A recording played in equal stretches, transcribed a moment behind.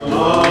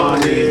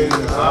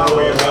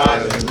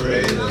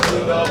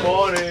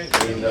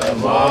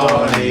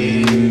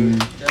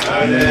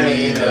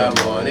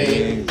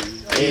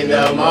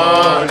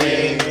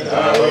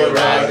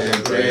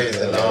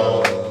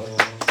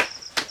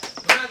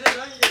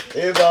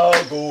If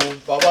I go,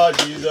 Papa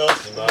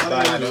Jesus in my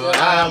Bible,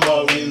 I am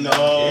a winner.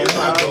 If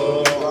I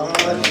go,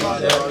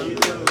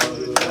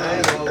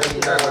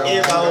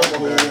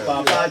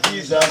 Papa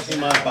Jesus in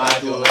my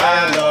battle, I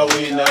am a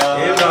winner.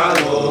 If I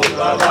go,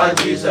 Papa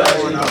Jesus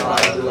in my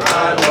battle,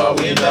 I am a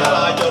winner.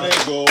 I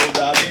just go,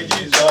 Daddy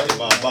Jesus in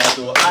my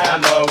battle, I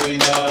am a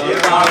winner.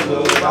 If I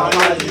go,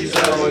 Papa Jesus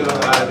in my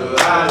battle,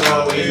 I am a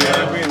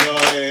winner.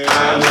 I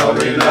am a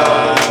winner.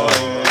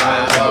 I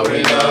am a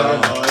winner.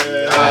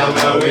 I am a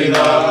winner. I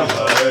am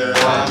a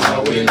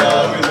winner. I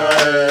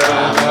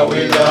am a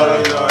winner.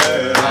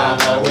 I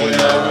am a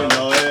winner.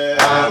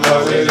 I'm a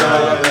winner.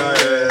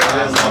 I'm a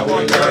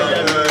winner.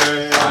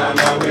 I'm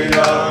a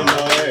winner.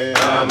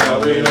 I'm a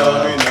winner.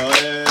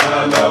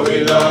 I'm a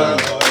winner.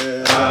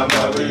 I'm a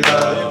winner.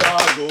 If I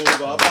go,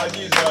 Papa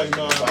Jesus in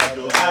my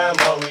battle, I'm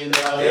a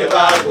winner. If I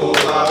go,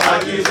 Papa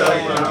Jesus in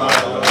my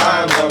battle,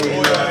 I'm a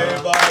winner.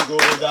 If I go,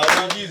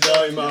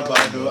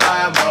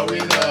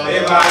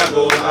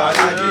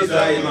 Papa Jesus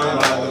in my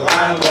battle,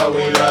 I'm a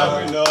winner. I'm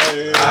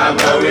a winner. I'm a winner. I'm a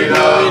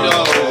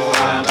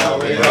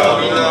winner.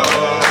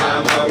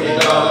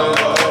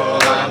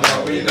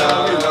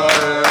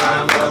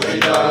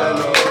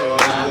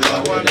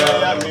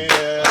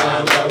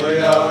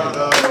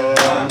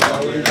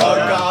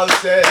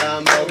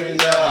 I'm a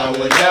winner, I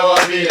will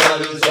never be a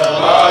loser.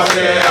 God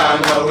say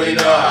I'm a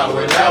winner, I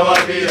will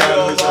never be a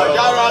loser.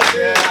 God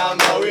say I'm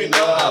a winner,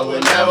 I will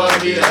never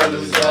be a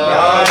loser.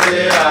 God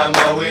say I'm a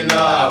winner, I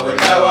will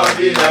never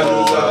be a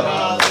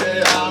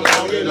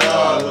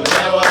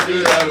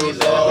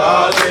loser.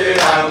 God say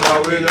I'm a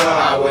winner,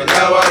 I will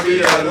never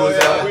be a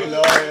loser.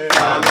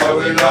 I'm a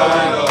winner,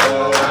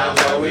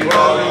 I'm a winner, I'm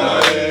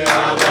a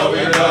winner, I'm a winner,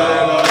 I'm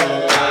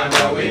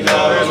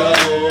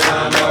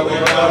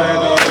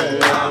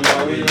a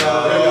winner.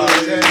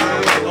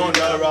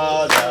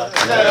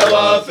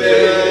 Never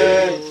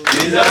fail.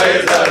 Jesus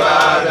is the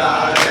rider,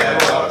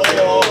 never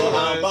fail.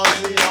 I'm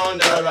bouncing on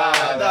the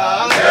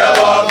rider,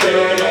 never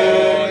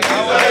fail.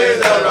 Jesus is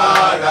the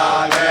rider,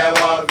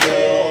 never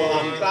fail.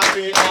 I'm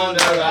clapping on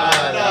the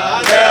rider,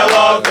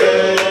 never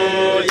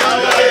fail.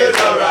 Jesus is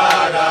the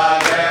rider,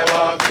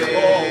 never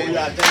fail. We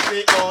are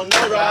dancing on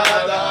the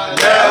rider,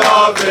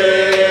 never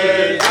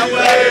fail.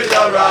 Jesus is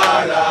the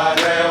rider,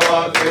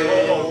 never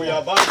fail. We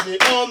are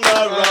bouncing on the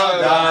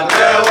rider,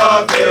 never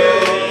fail.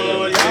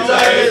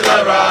 Is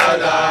a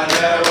rider,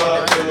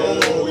 never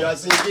fail. We are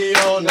singing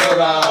on the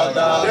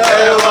rider,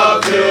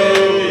 never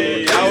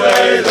fail.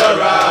 Yahweh is a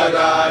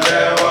rider,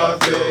 never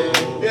fail.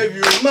 If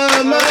you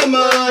mama,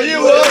 you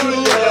will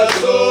lose your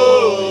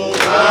soul.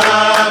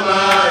 Mama,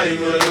 you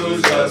will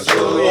lose your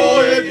soul.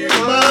 Oh, if you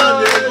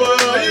man,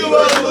 you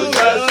will lose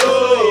your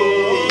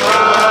soul.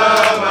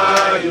 Mama,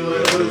 you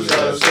will lose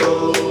your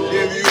soul.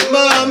 If you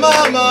mama,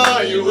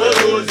 you will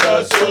lose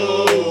your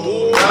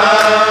soul.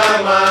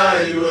 Mama,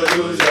 you will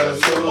lose your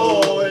soul.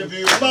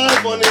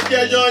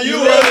 Fornication, you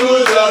will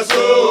lose your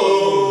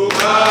soul.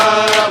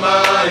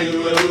 Mama, you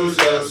will lose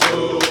your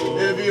soul.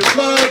 If you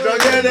man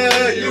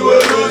together, you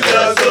will lose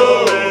your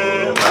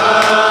soul.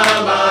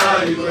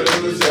 Mama, you will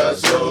lose your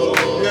soul.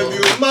 If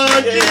you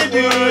man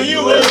cheating, you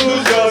will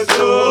lose your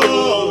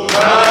soul.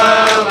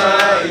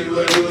 Mama, you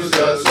will lose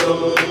your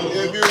soul.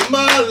 If you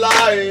man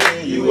lying,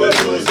 you will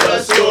lose your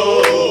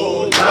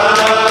soul.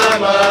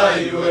 Mama,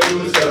 you will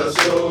lose your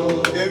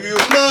soul. If you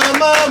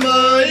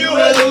mama, you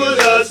will lose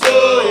your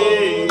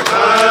soul.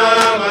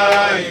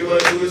 Mama, you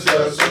will lose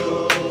your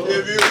soul.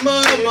 If you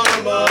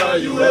mama,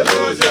 you will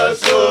lose your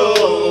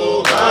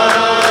soul.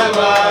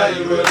 Mama,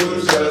 you will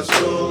lose your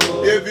soul.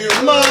 If you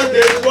man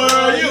this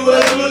world, you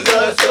will lose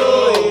your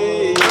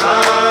soul.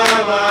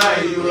 Mama,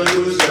 you will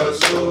lose your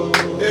soul.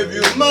 If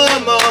you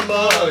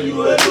mama, you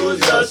will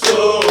lose your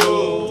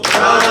soul.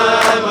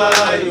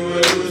 Mama, you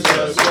will lose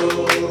your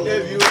soul.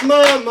 If you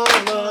mama,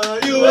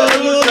 you will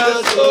lose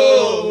your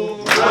soul.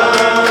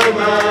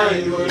 Mama,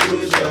 you will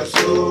lose your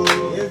soul.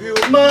 If you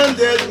man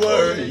this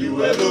word, you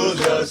will lose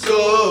your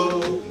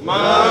soul.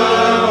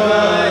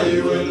 Mama,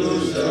 you will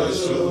lose your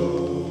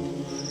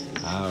soul.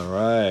 All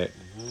right.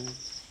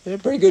 Yeah,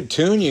 pretty good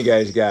tune you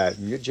guys got.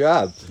 Good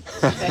job.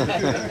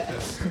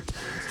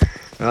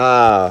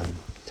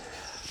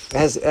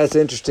 That's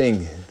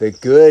interesting. The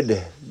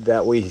good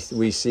that we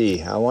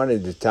see. I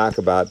wanted to talk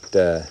about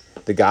the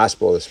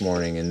gospel this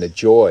morning and the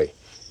joy,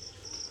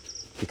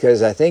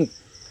 because I think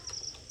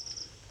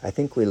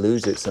we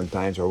lose it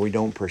sometimes, or we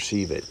don't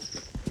perceive it.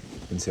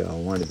 And so I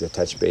wanted to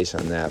touch base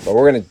on that. But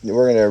we're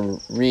gonna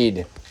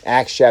read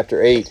Acts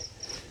chapter 8,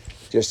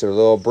 just a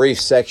little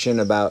brief section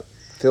about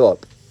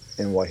Philip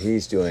and what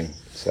he's doing.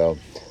 So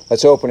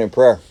let's open in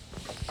prayer.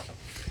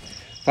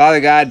 Father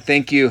God,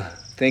 thank you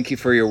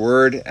for your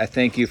word. I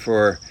thank you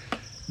for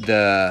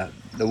the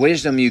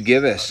wisdom you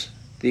give us,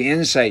 the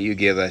insight you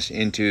give us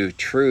into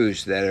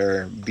truths that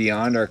are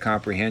beyond our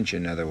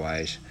comprehension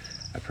otherwise.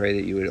 I pray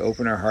that you would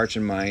open our hearts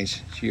and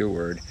minds to your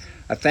word.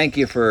 I thank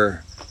you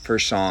for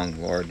song,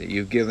 Lord, that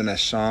you've given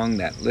us song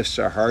that lifts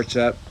our hearts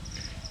up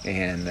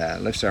and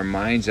lifts our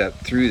minds up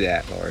through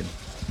that, Lord.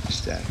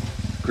 Just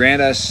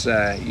grant us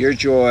your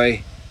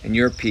joy and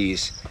your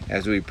peace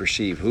as we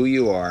perceive who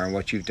you are and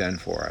what you've done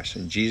for us.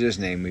 In Jesus'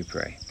 name we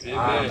pray.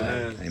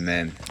 Amen.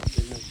 Amen.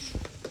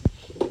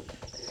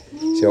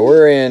 So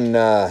we're in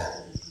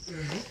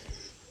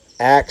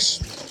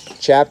Acts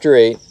chapter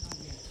 8.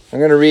 I'm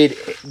going to read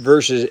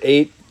verses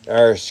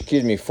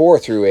 4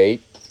 through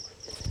 8.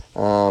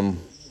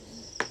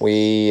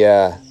 We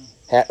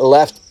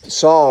left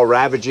Saul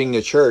ravaging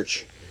the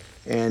church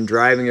and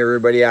driving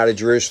everybody out of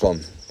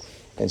Jerusalem.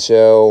 And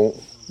so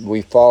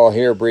we follow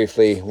here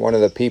briefly one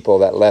of the people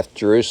that left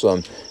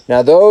Jerusalem.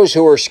 Now those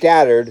who were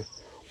scattered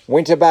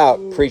went about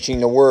preaching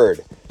the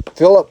word.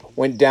 Philip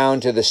went down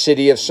to the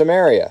city of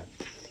Samaria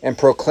and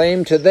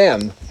proclaimed to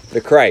them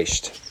the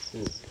Christ.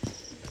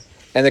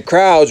 And the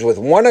crowds with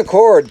one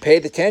accord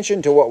paid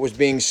attention to what was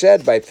being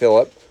said by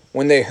Philip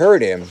when they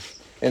heard him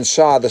and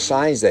saw the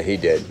signs that he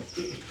did.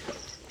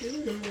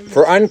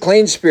 For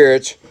unclean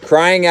spirits,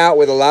 crying out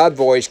with a loud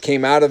voice,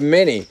 came out of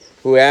many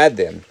who had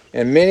them,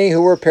 and many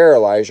who were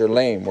paralyzed or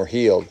lame were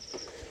healed.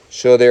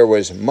 So there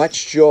was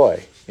much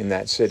joy in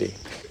that city.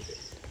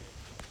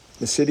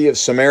 The city of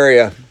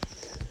Samaria,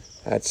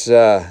 that's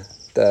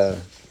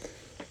the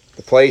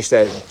place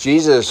that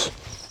Jesus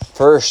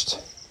first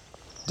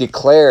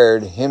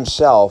declared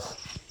himself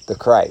the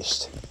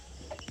Christ.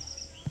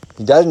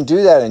 He doesn't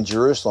do that in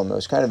Jerusalem. It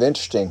was kind of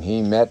interesting.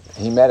 He met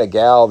a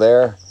gal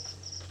there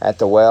at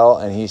the well,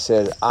 and he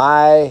said,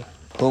 "I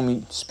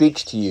whom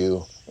speaks to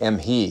you am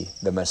he,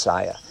 the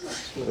Messiah."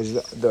 It was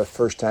the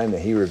first time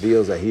that he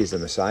reveals that he's the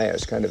Messiah.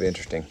 It's kind of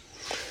interesting.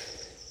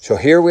 So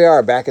here we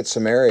are back at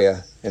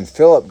Samaria, and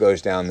Philip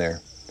goes down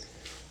there.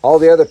 All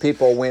the other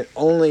people went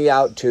only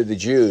out to the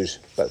Jews,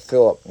 but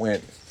Philip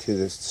went to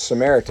the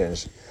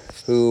Samaritans,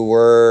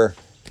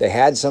 they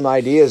had some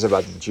ideas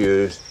about the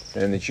Jews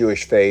and the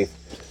Jewish faith,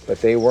 but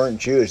they weren't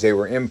Jews. They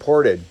were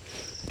imported.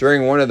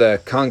 During one of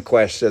the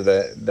conquests of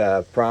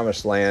the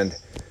Promised Land,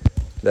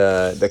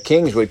 the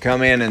kings would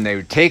come in and they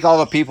would take all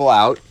the people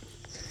out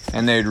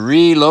and they'd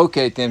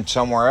relocate them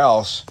somewhere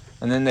else,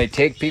 and then they'd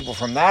take people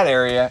from that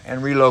area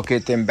and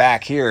relocate them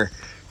back here.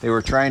 They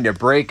were trying to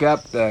break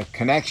up the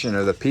connection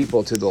of the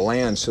people to the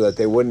land so that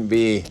they wouldn't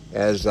be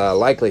as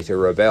likely to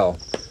rebel.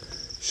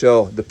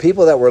 So the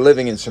people that were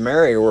living in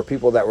Samaria were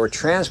people that were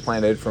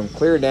transplanted from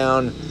clear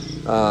down,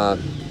 I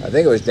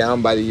think it was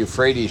down by the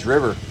Euphrates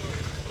River.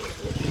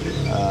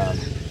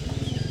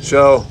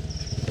 So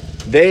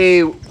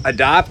they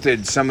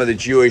adopted some of the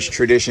Jewish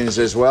traditions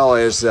as well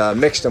as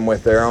mixed them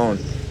with their own.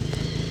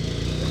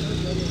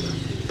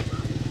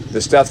 The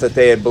stuff that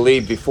they had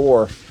believed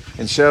before.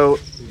 And so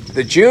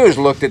the Jews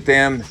looked at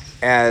them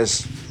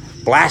as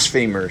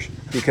blasphemers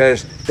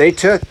because they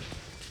took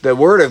the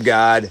Word of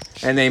God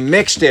and they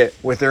mixed it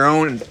with their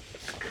own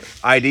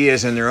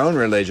ideas and their own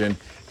religion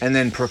and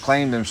then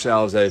proclaimed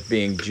themselves as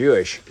being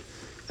Jewish.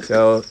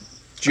 So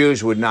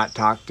Jews would not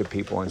talk to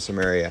people in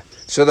Samaria.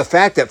 So the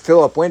fact that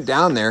Philip went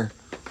down there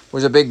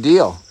was a big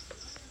deal.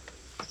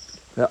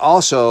 But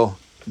also,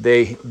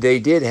 they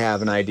did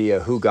have an idea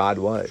who God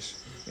was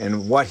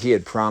and what he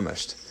had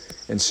promised.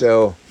 And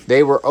so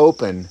they were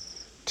open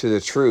to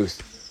the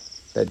truth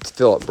that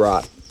Philip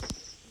brought.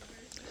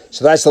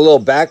 So that's a little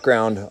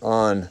background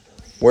on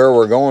where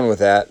we're going with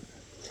that.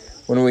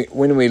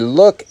 When we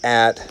look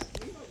at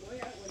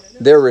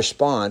their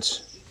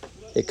response,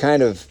 it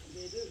kind of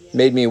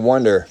made me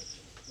wonder.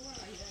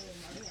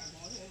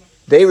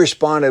 They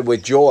responded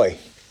with joy,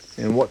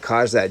 and what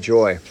caused that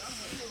joy?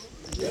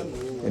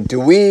 And do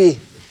we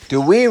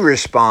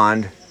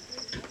respond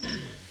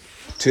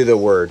to the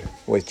word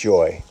with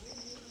joy?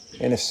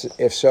 And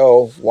if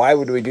so, why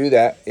would we do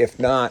that? If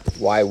not,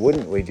 why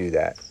wouldn't we do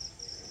that?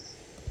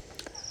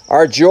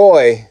 Our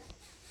joy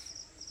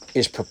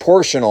is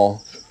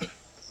proportional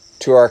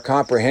to our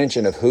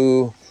comprehension of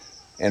who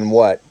and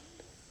what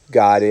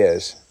God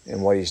is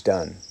and what he's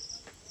done.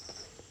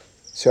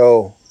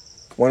 So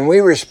when we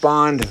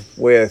respond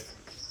with,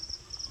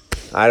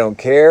 "I don't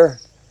care,"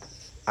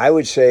 I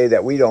would say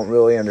that we don't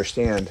really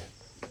understand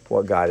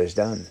what God has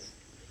done.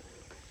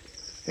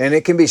 And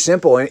it can be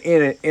simple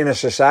in a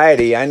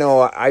society. I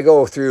know I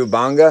go through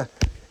Banga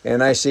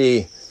and I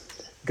see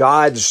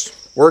God's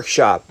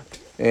workshop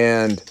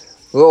and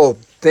little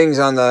things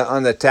on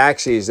the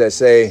taxis that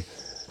say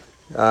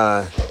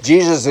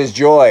Jesus is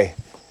joy.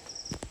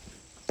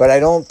 But I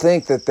don't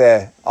think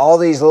that all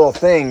these little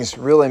things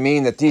really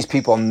mean that these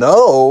people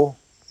know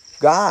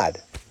God.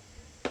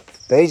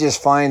 They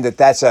just find that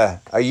that's a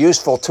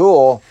useful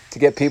tool to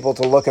get people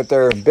to look at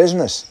their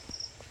business.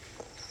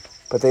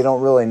 But they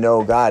don't really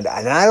know God.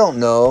 And I don't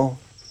know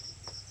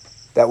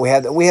that we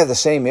have the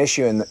same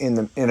issue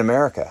in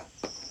America,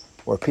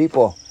 where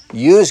people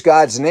use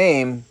God's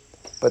name,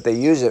 but they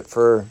use it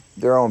for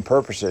their own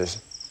purposes.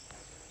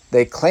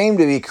 They claim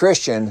to be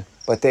Christian,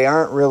 but they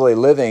aren't really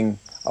living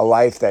a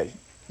life that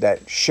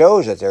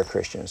shows that they're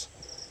Christians.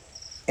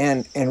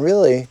 And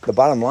really, the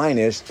bottom line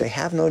is they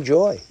have no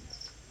joy.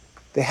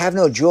 They have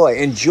no joy.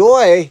 And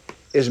joy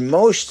is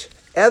most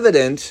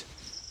evident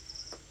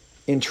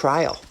in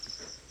trial.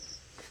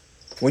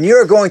 When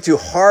you're going through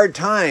hard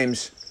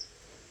times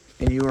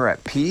and you are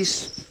at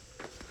peace,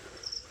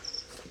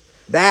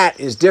 That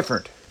is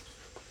different.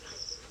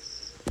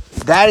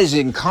 That is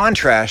in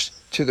contrast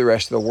to the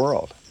rest of the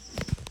world.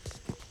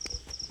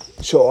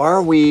 So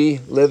are we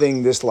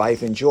living this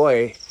life in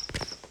joy?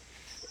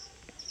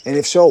 And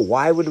if so,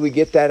 why would we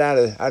get that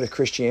out of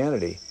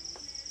Christianity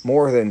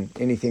more than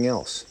anything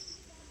else?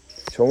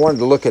 So I wanted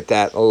to look at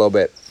that a little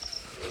bit.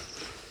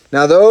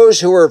 Now those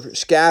who were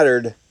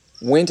scattered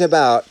went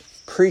about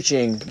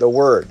preaching the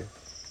word.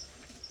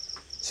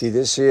 See,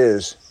 this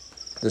is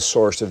the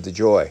source of the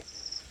joy.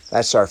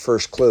 That's our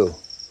first clue.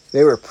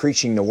 They were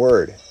preaching the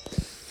word.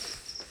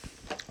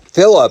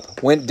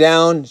 Philip went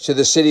down to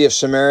the city of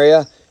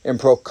Samaria and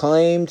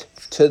proclaimed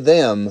to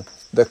them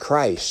the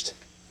Christ.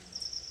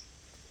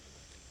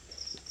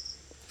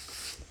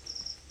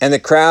 And the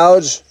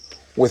crowds,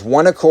 with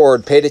one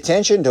accord, paid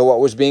attention to what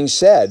was being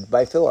said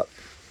by Philip.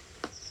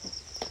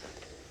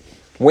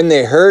 When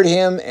they heard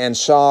him and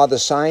saw the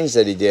signs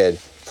that he did,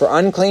 for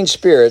unclean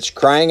spirits,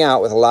 crying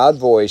out with a loud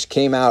voice,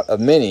 came out of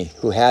many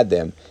who had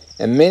them,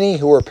 and many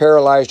who were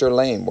paralyzed or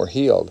lame were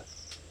healed.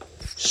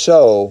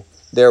 So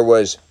there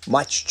was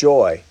much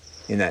joy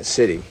in that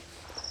city.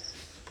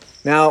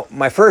 Now,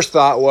 my first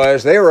thought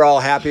was they were all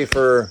happy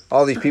for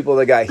all these people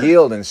that got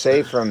healed and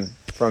saved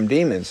from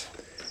demons.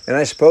 And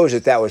I suppose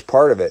that was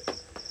part of it.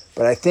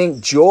 But I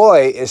think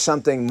joy is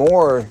something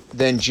more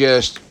than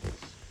just,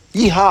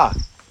 yeehaw,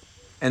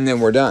 and then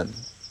we're done.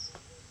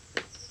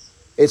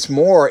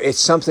 It's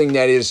something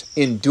that is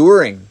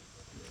enduring.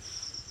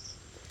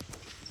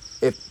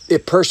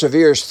 It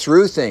perseveres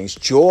through things.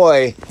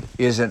 Joy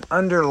is an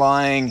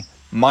underlying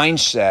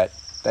mindset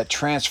that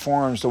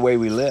transforms the way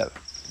we live.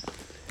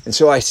 And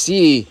so I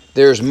see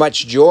there's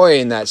much joy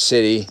in that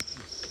city.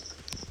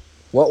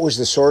 What was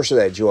the source of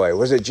that joy?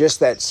 Was it just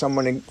that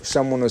someone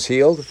was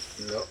healed?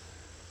 No.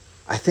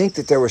 I think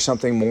that there was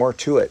something more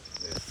to it.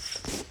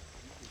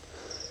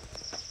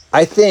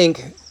 I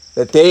think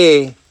that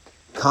they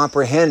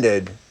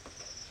comprehended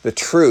the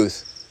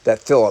truth that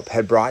Philip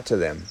had brought to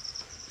them.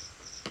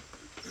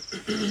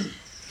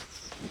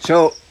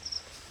 So,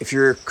 if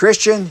you're a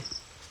Christian,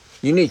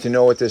 you need to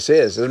know what this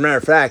is. As a matter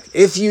of fact,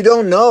 if you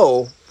don't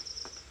know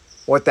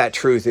what that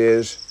truth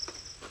is,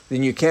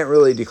 then you can't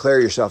really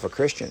declare yourself a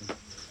Christian.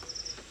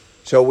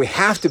 So we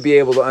have to be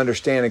able to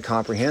understand and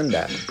comprehend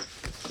that.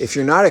 If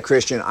you're not a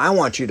Christian, I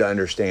want you to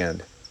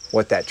understand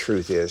what that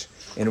truth is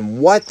and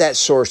what that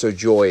source of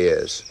joy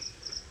is.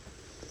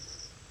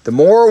 The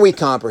more we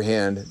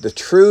comprehend the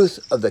truth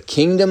of the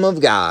kingdom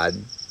of God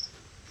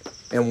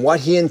and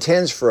what He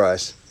intends for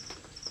us,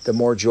 the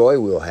more joy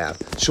we'll have.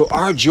 So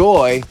our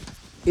joy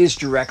is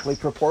directly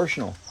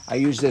proportional. I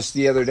used this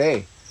the other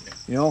day.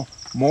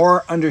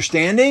 More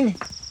understanding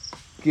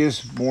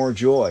gives more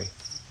joy.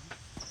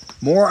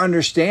 More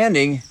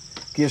understanding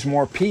gives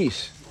more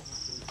peace.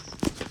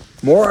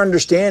 More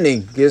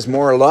understanding gives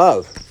more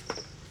love.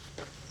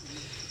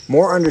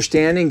 More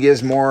understanding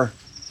gives more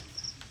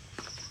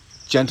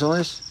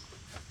gentleness.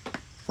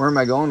 Where am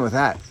I going with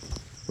that?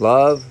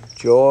 Love,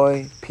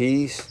 joy,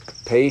 peace,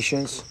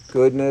 patience,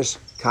 goodness,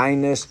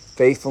 kindness,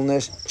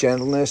 faithfulness,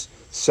 gentleness,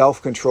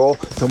 self-control.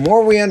 The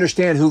more we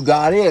understand who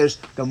God is,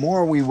 the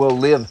more we will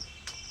live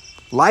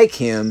like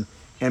Him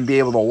and be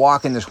able to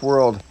walk in this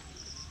world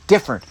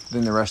different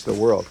than the rest of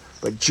the world.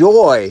 But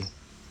joy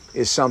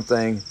is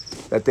something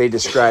that they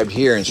described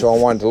here, and so I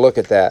wanted to look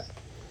at that.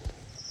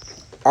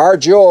 Our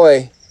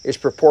joy is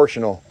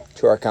proportional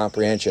to our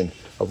comprehension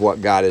of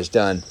what God has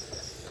done.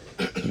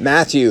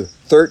 Matthew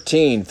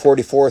 13,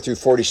 44 through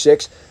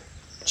 46,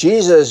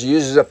 Jesus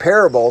uses a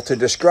parable to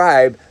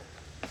describe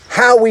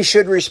how we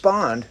should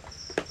respond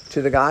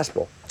to the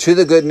gospel, to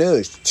the good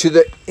news, to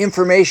the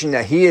information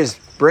that He is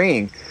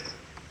bringing,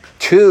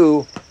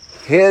 to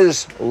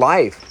His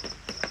life.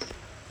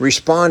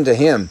 Respond to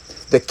Him.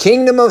 The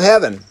kingdom of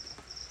heaven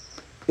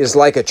is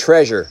like a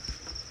treasure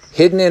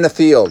hidden in a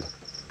field,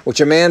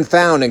 which a man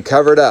found and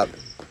covered up.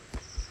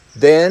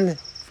 Then,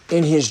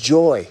 in his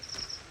joy,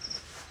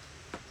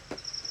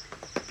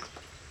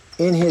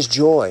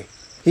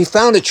 he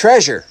found a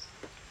treasure.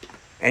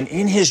 And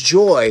in his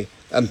joy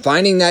of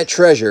finding that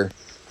treasure,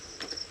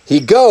 he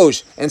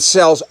goes and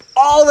sells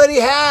all that he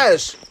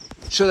has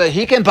so that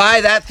he can buy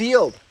that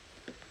field.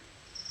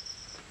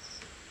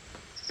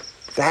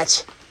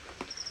 That's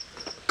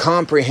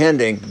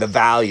comprehending the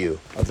value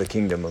of the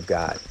kingdom of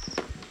God.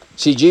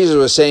 See, Jesus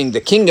was saying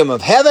the kingdom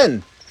of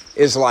heaven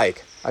is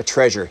like a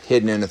treasure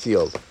hidden in a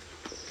field.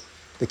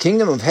 The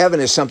kingdom of heaven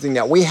is something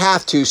that we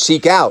have to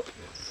seek out.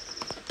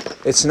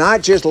 It's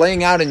not just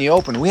laying out in the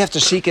open. We have to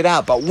seek it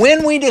out. But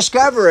when we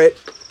discover it,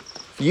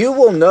 you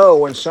will know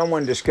when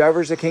someone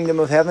discovers the kingdom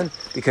of heaven,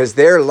 because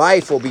their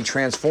life will be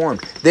transformed.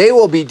 They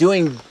will be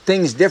doing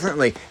things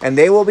differently, and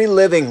they will be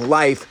living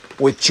life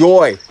with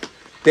joy.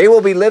 They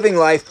will be living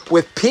life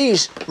with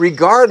peace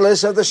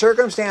regardless of the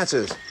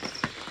circumstances.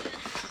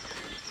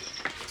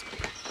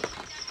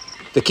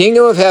 The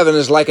kingdom of heaven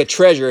is like a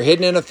treasure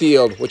hidden in a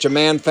field, which a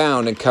man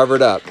found and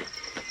covered up.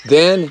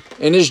 Then,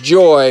 in his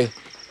joy,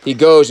 he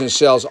goes and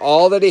sells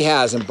all that he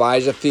has and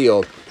buys a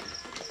field.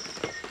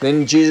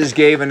 Then Jesus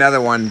gave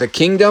another one. The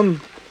kingdom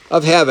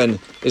of heaven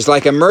is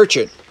like a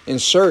merchant in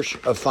search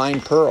of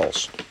fine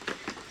pearls,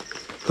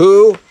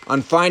 who,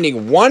 on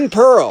finding one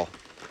pearl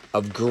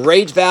of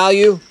great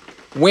value,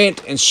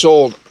 went and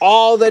sold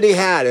all that he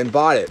had and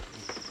bought it.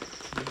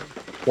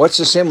 What's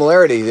the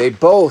similarity? They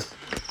both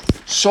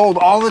sold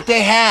all that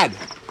they had.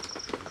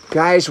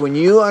 Guys, when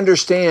you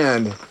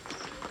understand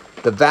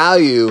the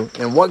value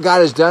and what God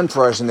has done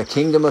for us in the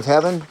kingdom of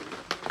heaven,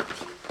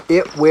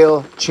 it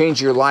will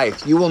change your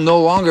life. You will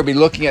no longer be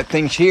looking at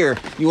things here.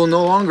 You will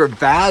no longer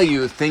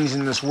value things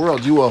in this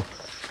world. You will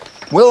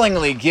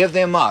willingly give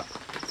them up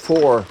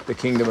for the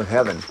kingdom of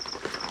heaven.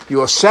 You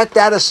will set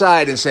that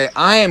aside and say,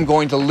 I am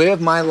going to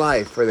live my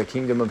life for the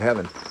kingdom of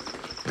heaven.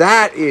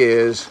 That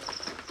is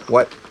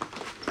what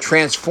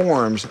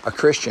transforms a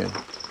Christian.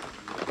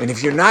 And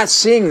if you're not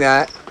seeing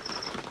that,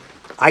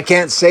 I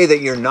can't say that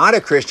you're not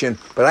a Christian,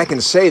 but I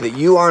can say that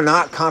you are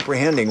not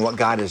comprehending what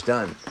God has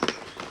done.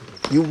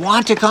 You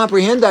want to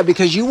comprehend that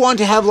because you want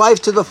to have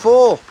life to the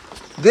full.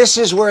 This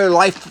is where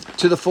life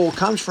to the full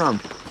comes from.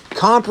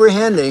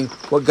 Comprehending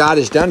what God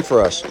has done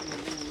for us.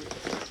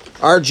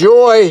 Our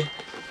joy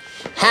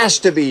has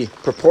to be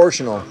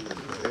proportional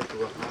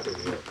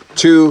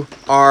to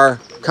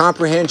our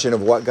comprehension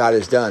of what God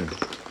has done.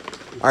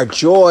 Our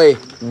joy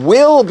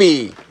will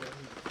be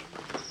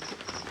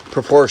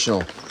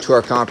proportional to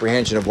our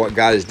comprehension of what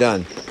God has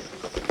done.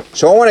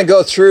 So I want to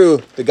go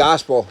through the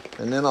gospel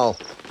and then I'll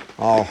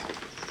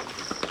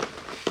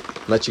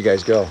let you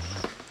guys go.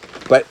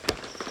 But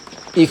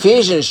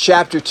Ephesians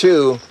chapter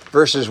 2,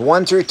 verses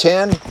 1 through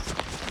 10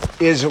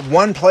 is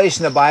one place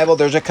in the Bible.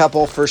 There's a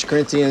couple, 1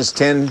 Corinthians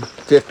 10,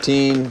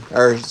 15,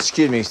 1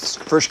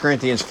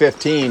 Corinthians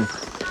 15,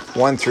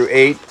 1 through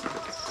 8,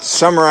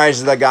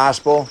 summarizes the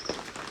gospel.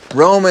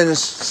 Romans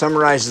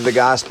summarizes the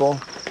gospel.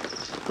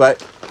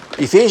 But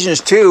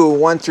Ephesians 2,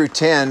 1 through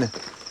 10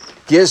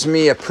 gives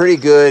me a pretty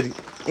good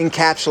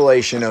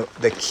encapsulation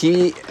of the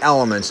key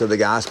elements of the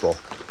gospel.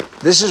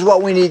 This is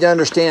what we need to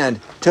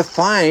understand to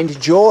find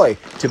joy,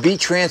 to be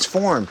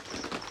transformed.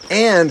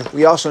 And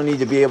we also need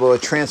to be able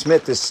to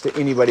transmit this to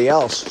anybody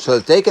else so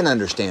that they can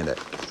understand it.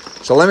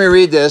 So let me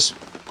read this.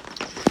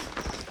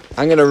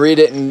 I'm going to read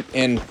it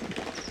in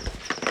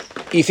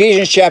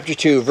Ephesians chapter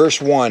 2,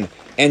 verse 1.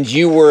 And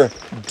you were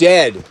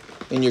dead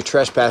in your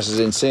trespasses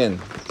and sin.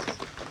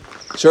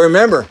 So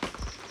remember,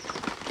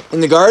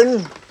 in the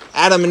garden,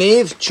 Adam and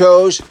Eve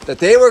chose that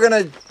they were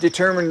going to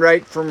determine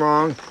right from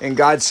wrong. And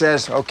God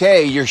says,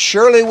 okay, you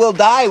surely will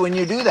die when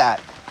you do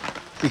that,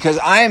 because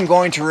I am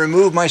going to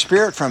remove my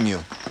spirit from you.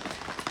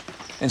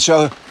 And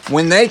so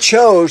when they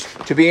chose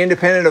to be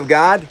independent of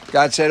God,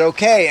 God said,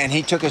 okay, and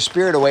he took his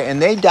spirit away, and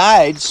they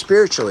died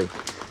spiritually.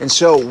 And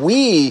so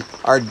we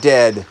are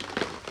dead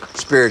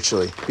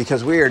spiritually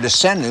because we are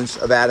descendants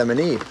of Adam and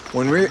Eve.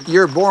 When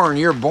you're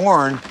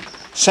born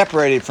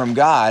separated from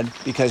God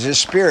because his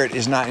spirit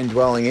is not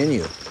indwelling in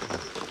you.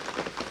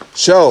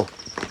 So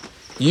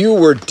you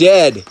were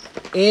dead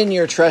in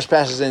your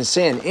trespasses and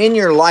sin, in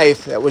your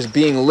life that was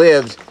being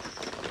lived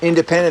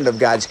independent of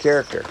God's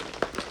character.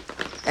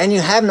 And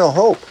you have no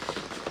hope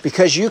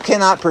because you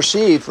cannot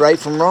perceive right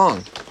from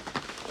wrong.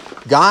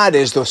 God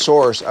is the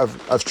source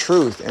of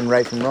truth and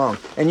right from wrong.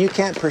 And you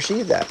can't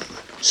perceive that.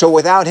 So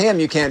without him,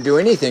 you can't do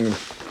anything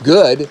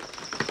good.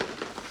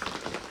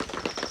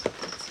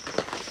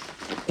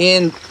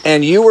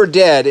 And you were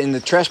dead in the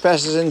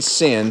trespasses and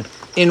sin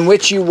in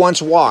which you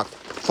once walked,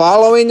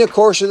 following the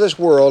course of this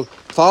world,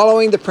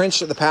 following the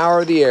prince of the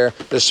power of the air,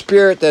 the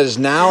spirit that is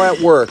now at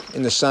work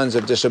in the sons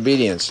of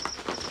disobedience,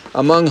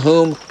 among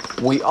whom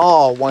we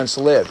all once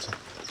lived.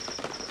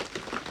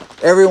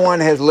 Everyone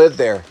has lived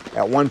there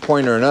at one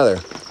point or another.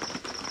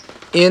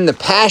 In the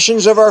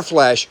passions of our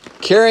flesh,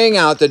 carrying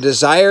out the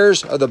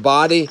desires of the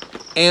body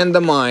and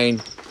the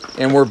mind,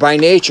 and were by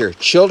nature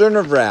children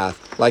of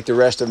wrath like the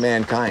rest of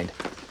mankind.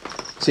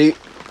 See,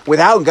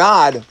 without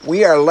God,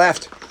 we are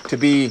left to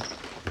be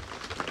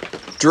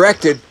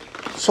directed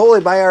solely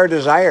by our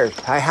desires,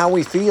 by how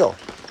we feel.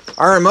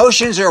 Our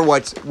emotions are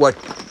what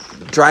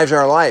drives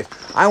our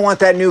life. I want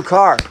that new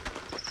car.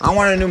 I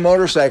want a new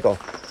motorcycle.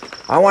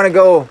 I want to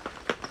go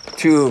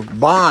to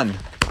Bonn.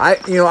 I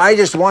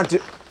just want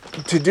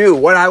to do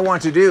what I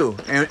want to do.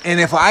 And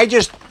if I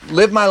just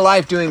live my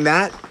life doing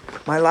that,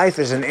 my life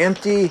is an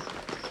empty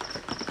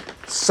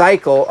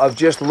cycle of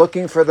just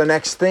looking for the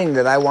next thing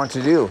that I want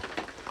to do.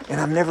 And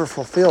I'm never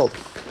fulfilled.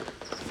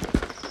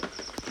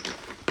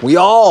 We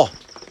all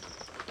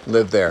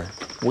live there.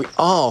 We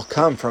all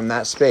come from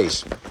that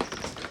space.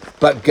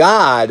 But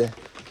God,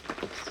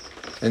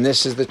 and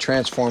this is the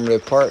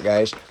transformative part,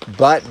 guys,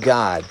 but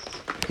God,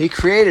 he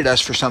created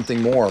us for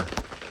something more.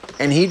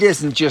 And he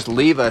doesn't just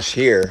leave us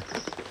here.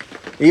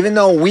 Even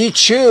though we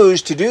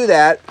choose to do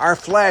that, our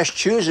flesh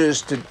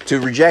chooses to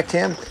reject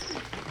him.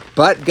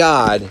 But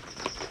God,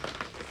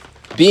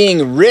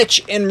 being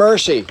rich in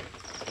mercy.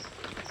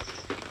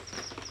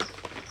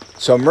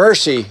 So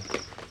mercy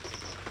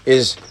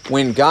is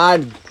when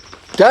God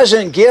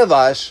doesn't give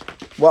us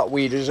what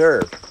we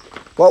deserve.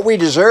 What we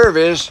deserve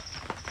is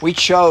we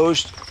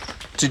chose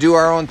to do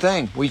our own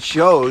thing. We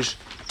chose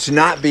to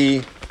not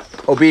be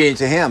obedient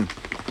to him.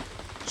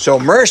 So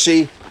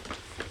mercy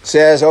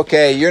says,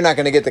 okay, you're not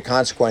going to get the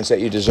consequence that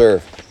you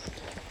deserve.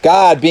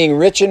 God, being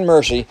rich in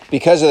mercy,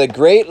 because of the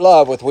great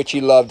love with which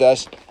he loved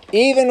us,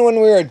 even when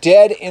we were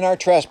dead in our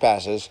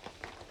trespasses,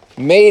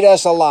 made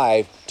us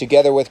alive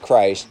together with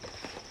Christ.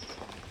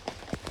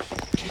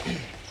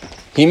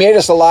 He made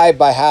us alive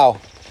by how?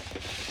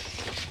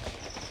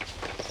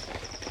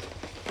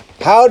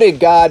 How did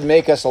God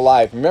make us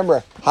alive?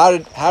 Remember, how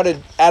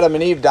did Adam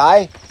and Eve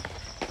die?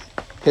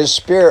 His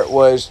spirit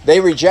they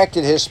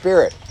rejected his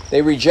spirit.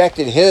 They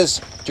rejected his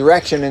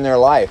direction in their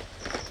life.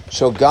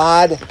 So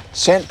God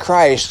sent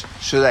Christ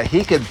so that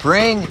he could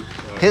bring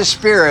his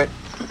spirit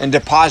and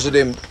deposit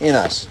him in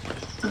us.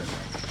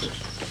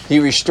 He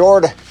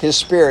restored his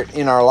spirit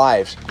in our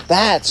lives.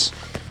 That's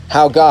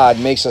how God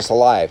makes us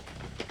alive.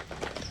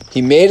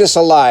 He made us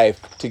alive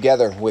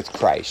together with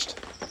Christ.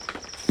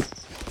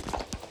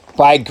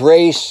 By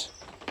grace,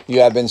 you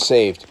have been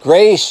saved.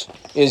 Grace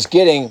is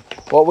getting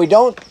what we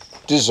don't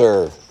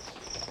deserve.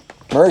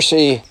 Grace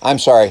is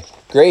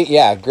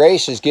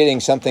getting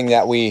something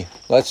that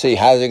let's see,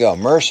 how does it go?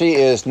 Mercy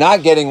is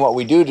not getting what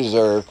we do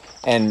deserve,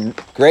 and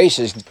grace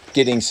is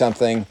getting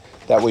something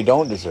that we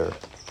don't deserve.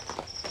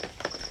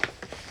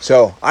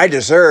 So I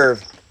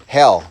deserve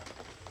hell.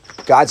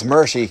 God's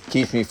mercy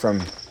keeps me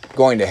from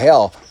going to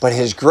hell, but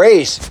his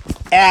grace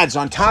adds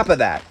on top of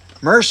that.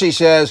 Mercy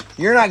says,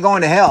 you're not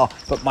going to hell,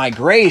 but my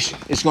grace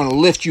is going to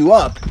lift you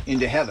up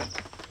into heaven.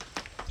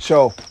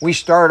 So we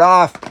start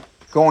off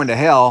going to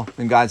hell,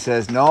 and God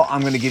says, no,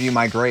 I'm going to give you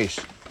my grace.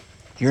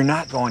 You're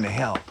not going to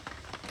hell.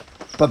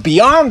 But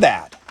beyond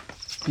that,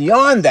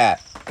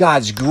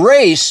 God's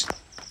grace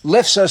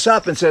lifts us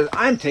up and says,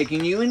 I'm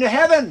taking you into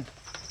heaven.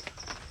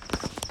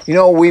 You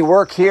know, we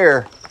work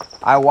here.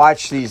 I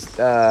watch these,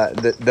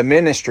 the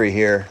ministry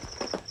here.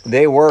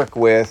 They work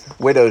with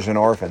widows and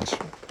orphans.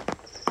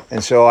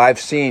 And so I've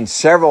seen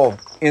several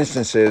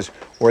instances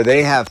where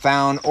they have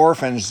found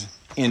orphans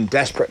in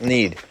desperate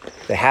need.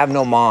 They have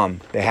no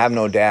mom. They have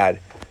no dad.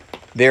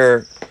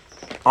 They're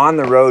on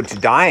the road to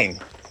dying.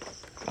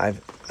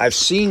 I've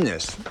seen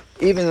this,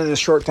 even in the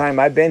short time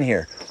I've been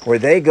here, where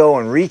they go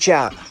and reach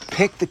out,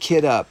 pick the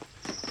kid up,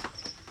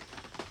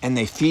 and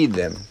they feed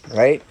them,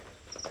 right?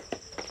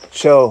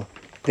 So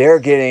they're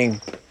getting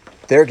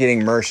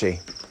mercy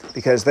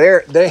because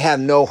they have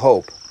no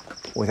hope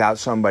without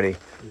somebody.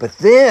 But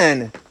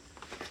then,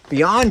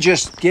 beyond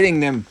just getting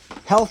them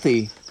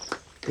healthy,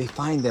 they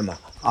find them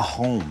a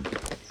home.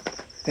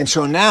 And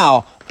so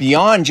now,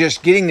 beyond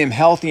just getting them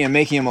healthy and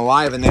making them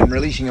alive and then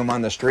releasing them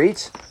on the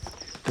streets,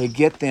 they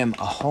get them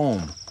a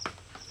home.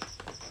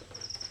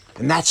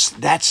 And that's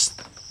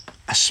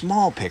a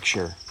small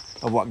picture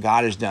of what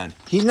God has done.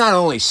 He's not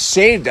only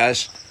saved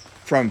us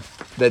from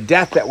the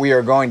death that we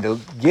are going to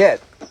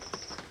get,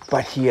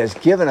 but he has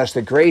given us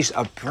the grace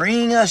of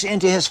bringing us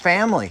into his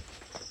family.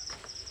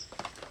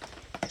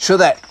 So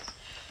that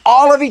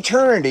all of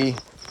eternity,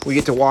 we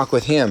get to walk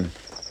with him.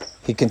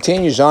 He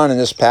continues on in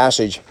this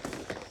passage.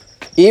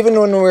 Even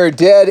when we were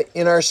dead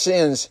in our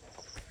sins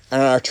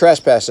and our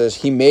trespasses,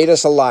 he made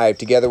us alive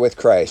together with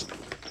Christ.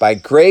 By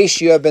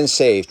grace you have been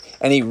saved.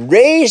 And he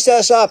raised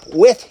us up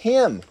with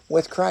him,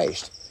 with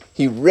Christ.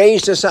 He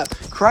raised us up.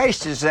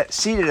 Christ is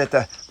seated at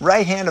the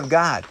right hand of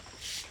God.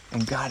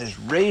 And God has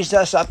raised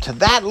us up to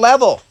that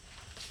level.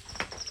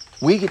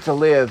 We get to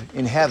live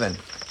in heaven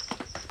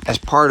as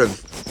part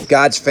of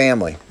God's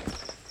family.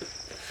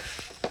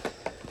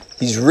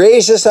 He's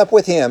raised us up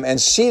with him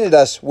and seated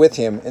us with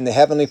him in the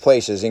heavenly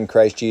places in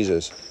Christ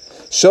Jesus,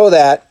 so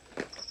that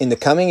in the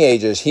coming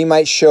ages he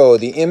might show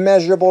the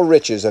immeasurable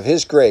riches of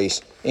his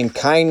grace in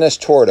kindness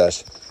toward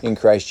us in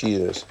Christ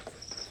Jesus.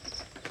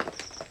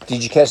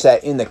 Did you catch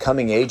that? In the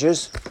coming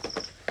ages?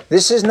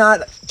 This is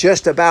not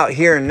just about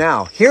here and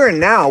now. Here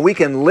and now we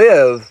can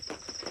live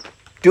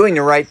doing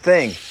the right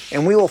thing,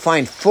 and we will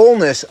find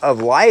fullness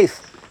of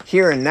life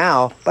here and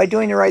now by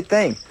doing the right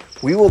thing.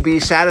 We will be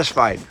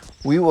satisfied.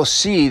 We will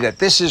see that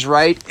this is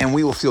right, and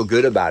we will feel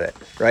good about it,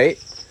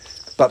 right?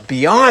 But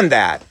beyond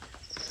that,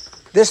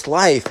 this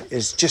life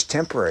is just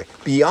temporary.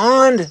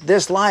 Beyond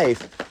this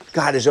life,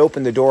 God has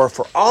opened the door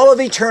for all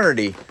of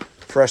eternity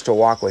for us to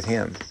walk with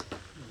him.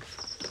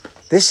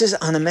 This is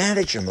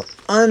unimaginable.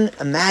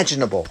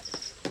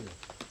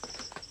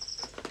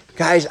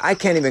 Guys, I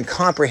can't even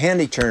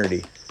comprehend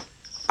eternity.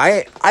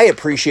 I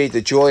appreciate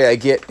the joy I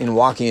get in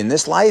walking in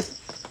this life,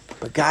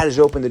 but God has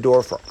opened the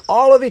door for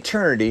all of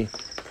eternity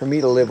for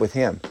me to live with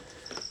him.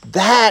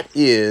 That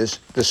is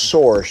the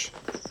source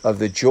of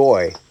the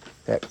joy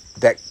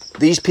that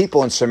these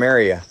people in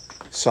Samaria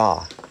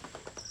saw.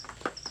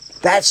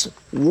 That's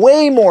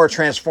way more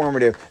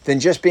transformative than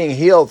just being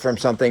healed from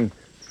something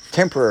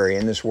temporary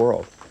in this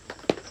world.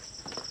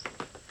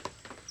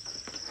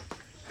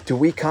 Do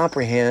we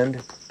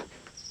comprehend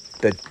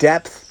the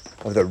depth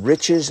of the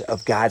riches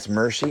of God's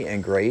mercy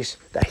and grace?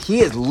 That he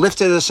has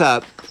lifted us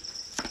up,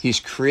 he's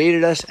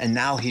created us, and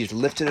now he's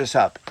lifted us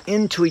up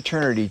into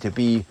eternity to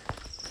be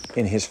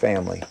in his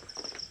family.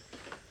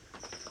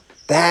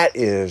 That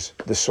is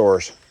the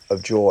source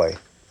of joy.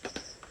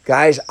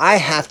 Guys, I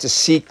have to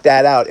seek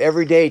that out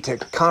every day to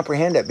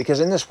comprehend it, because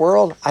in this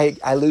world,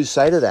 I lose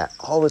sight of that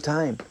all the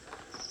time.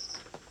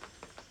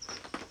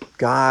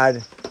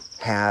 God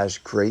has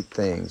great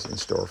things in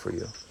store for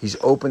you. He's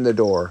opened the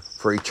door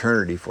for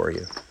eternity for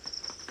you.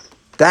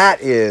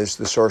 That is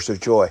the source of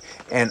joy.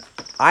 And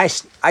I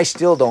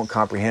still don't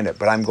comprehend it,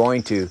 but I'm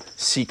going to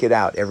seek it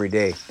out every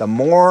day. The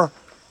more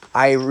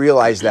I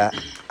realize that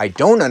I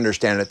don't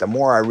understand it, the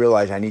more I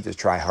realize I need to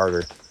try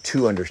harder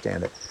to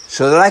understand it,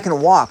 so that I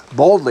can walk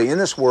boldly in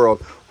this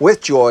world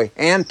with joy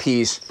and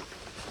peace,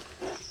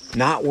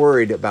 not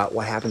worried about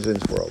what happens in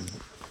this world.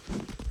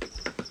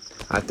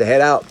 I have to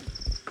head out.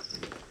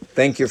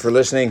 Thank you for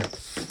listening,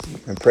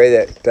 and pray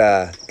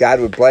that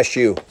God would bless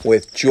you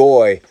with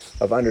joy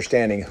of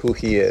understanding who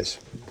He is.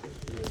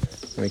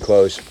 Let me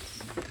close.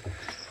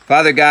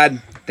 Father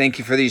God, thank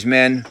you for these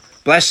men.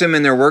 Bless them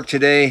in their work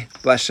today.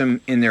 Bless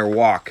them in their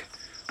walk.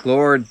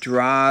 Lord,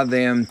 draw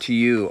them to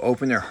you.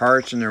 Open their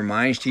hearts and their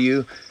minds to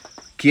you.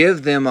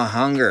 Give them a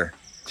hunger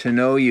to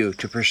know you,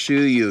 to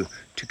pursue you,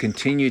 to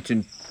continue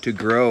to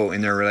grow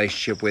in their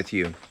relationship with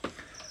you.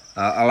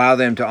 Allow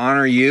them to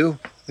honor you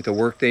with the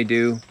work they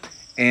do.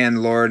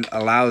 And Lord,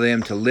 allow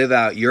them to live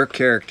out your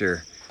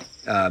character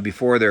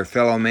before their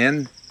fellow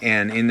men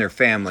and in their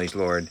families,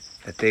 Lord,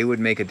 that they would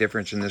make a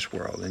difference in this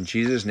world. In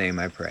Jesus' name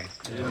I pray.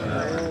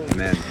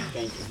 Amen.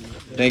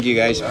 Thank you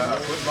guys.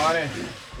 Good morning.